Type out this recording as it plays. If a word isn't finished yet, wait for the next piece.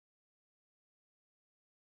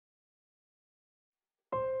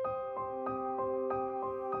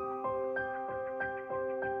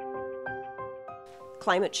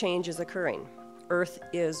Climate change is occurring. Earth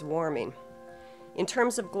is warming. In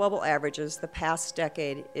terms of global averages, the past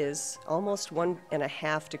decade is almost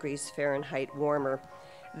 1.5 degrees Fahrenheit warmer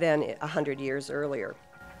than 100 years earlier.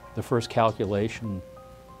 The first calculation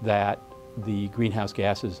that the greenhouse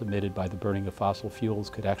gases emitted by the burning of fossil fuels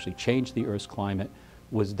could actually change the Earth's climate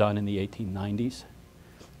was done in the 1890s.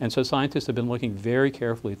 And so scientists have been looking very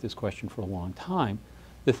carefully at this question for a long time.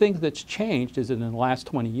 The thing that's changed is that in the last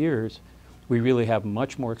 20 years, we really have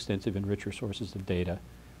much more extensive and richer sources of data,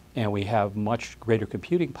 and we have much greater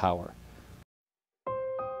computing power.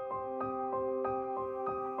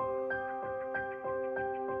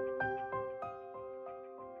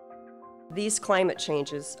 These climate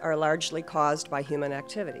changes are largely caused by human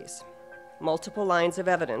activities. Multiple lines of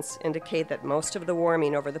evidence indicate that most of the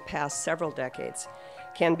warming over the past several decades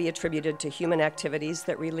can be attributed to human activities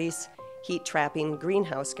that release heat-trapping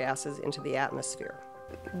greenhouse gases into the atmosphere.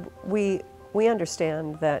 We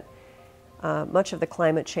understand that much of the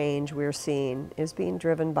climate change we're seeing is being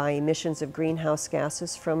driven by emissions of greenhouse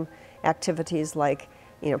gases from activities like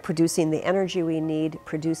producing the energy we need,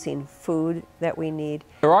 producing food that we need.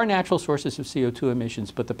 There are natural sources of CO2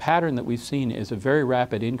 emissions, but the pattern that we've seen is a very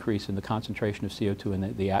rapid increase in the concentration of CO2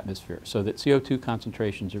 in the atmosphere, so that CO2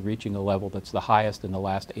 concentrations are reaching a level that's the highest in the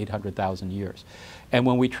last 800,000 years. And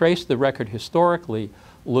when we trace the record historically,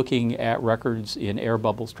 looking at records in air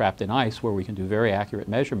bubbles trapped in ice, where we can do very accurate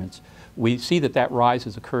measurements, we see that that rise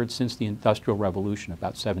has occurred since the Industrial Revolution,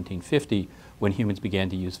 about 1750, when humans began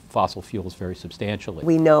to use fossil fuels very substantially.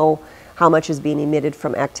 We know how much is being emitted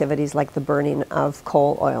from activities like the burning of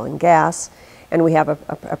coal, oil, and gas, and we have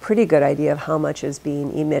a pretty good idea of how much is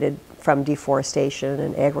being emitted from deforestation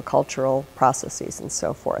and agricultural processes and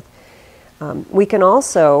so forth. We can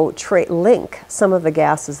also link some of the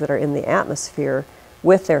gases that are in the atmosphere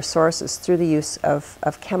with their sources through the use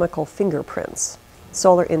of chemical fingerprints.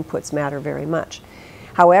 Solar inputs matter very much.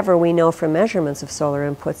 However, we know from measurements of solar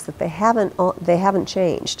inputs that they haven't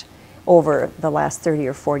changed over the last 30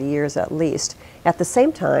 or 40 years at least, at the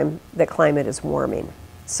same time that climate is warming.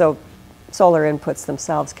 So solar inputs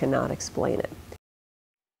themselves cannot explain it.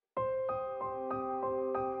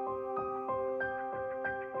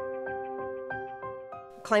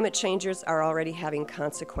 Climate changes are already having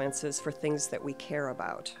consequences for things that we care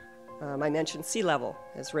about. I mentioned sea level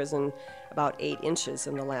has risen about 8 inches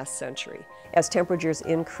in the last century. As temperatures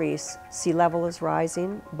increase, sea level is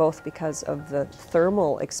rising, both because of the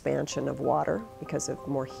thermal expansion of water, because of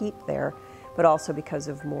more heat there, but also because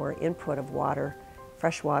of more input of water,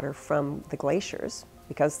 fresh water from the glaciers,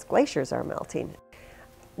 because the glaciers are melting.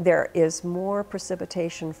 There is more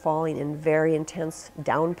precipitation falling in very intense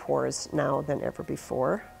downpours now than ever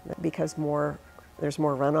before, because there's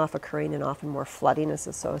more runoff occurring and often more flooding is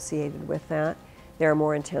associated with that. There are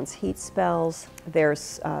more intense heat spells.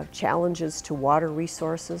 There's challenges to water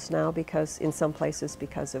resources now in some places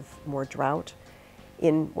because of more drought.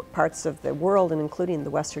 In parts of the world, and including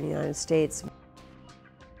the western United States,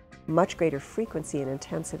 much greater frequency and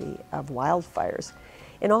intensity of wildfires.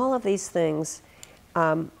 And all of these things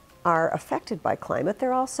are affected by climate.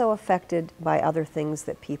 They're also affected by other things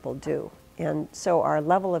that people do. And so our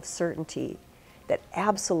level of certainty that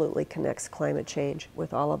absolutely connects climate change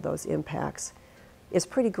with all of those impacts is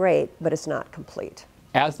pretty great, but it's not complete.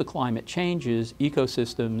 As the climate changes,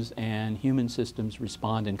 ecosystems and human systems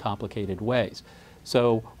respond in complicated ways.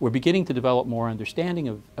 So we're beginning to develop more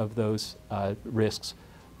understanding of those risks,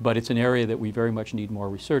 but it's an area that we very much need more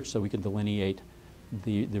research so we can delineate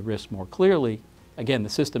the risk more clearly. Again, the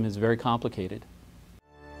system is very complicated.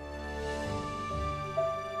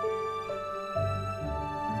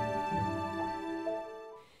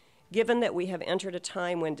 Given that we have entered a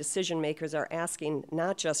time when decision makers are asking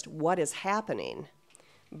not just what is happening,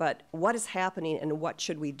 but what is happening and what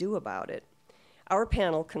should we do about it, our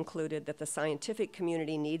panel concluded that the scientific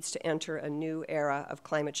community needs to enter a new era of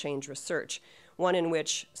climate change research, one in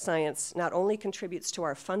which science not only contributes to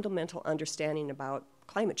our fundamental understanding about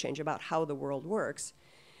climate change, about how the world works,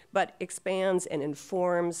 but expands and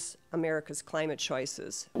informs America's climate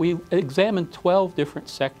choices. We examined 12 different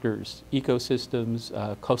sectors: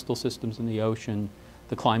 ecosystems, coastal systems in the ocean,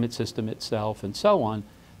 the climate system itself, and so on,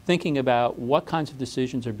 thinking about what kinds of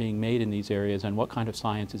decisions are being made in these areas and what kind of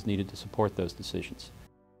science is needed to support those decisions.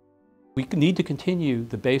 We need to continue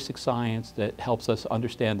the basic science that helps us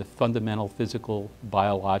understand the fundamental physical,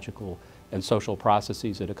 biological, and social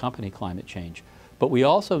processes that accompany climate change. But we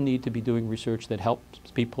also need to be doing research that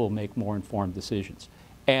helps people make more informed decisions.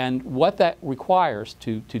 And what that requires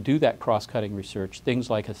to do that cross-cutting research, things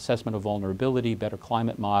like assessment of vulnerability, better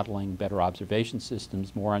climate modeling, better observation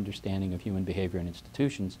systems, more understanding of human behavior and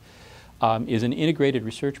institutions, is an integrated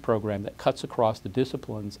research program that cuts across the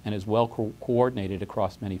disciplines and is well coordinated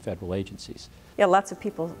across many federal agencies. Yeah, lots of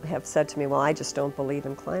people have said to me, well, I just don't believe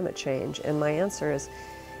in climate change. And my answer is,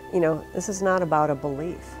 you know, this is not about a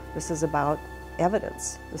belief. This is about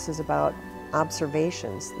evidence. This is about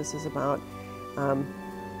observations. This is about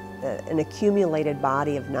an accumulated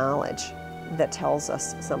body of knowledge that tells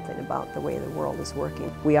us something about the way the world is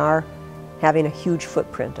working. We are having a huge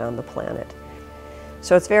footprint on the planet.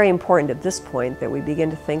 So it's very important at this point that we begin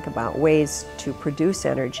to think about ways to produce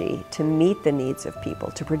energy to meet the needs of people,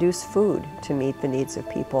 to produce food to meet the needs of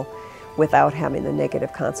people without having the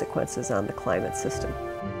negative consequences on the climate system.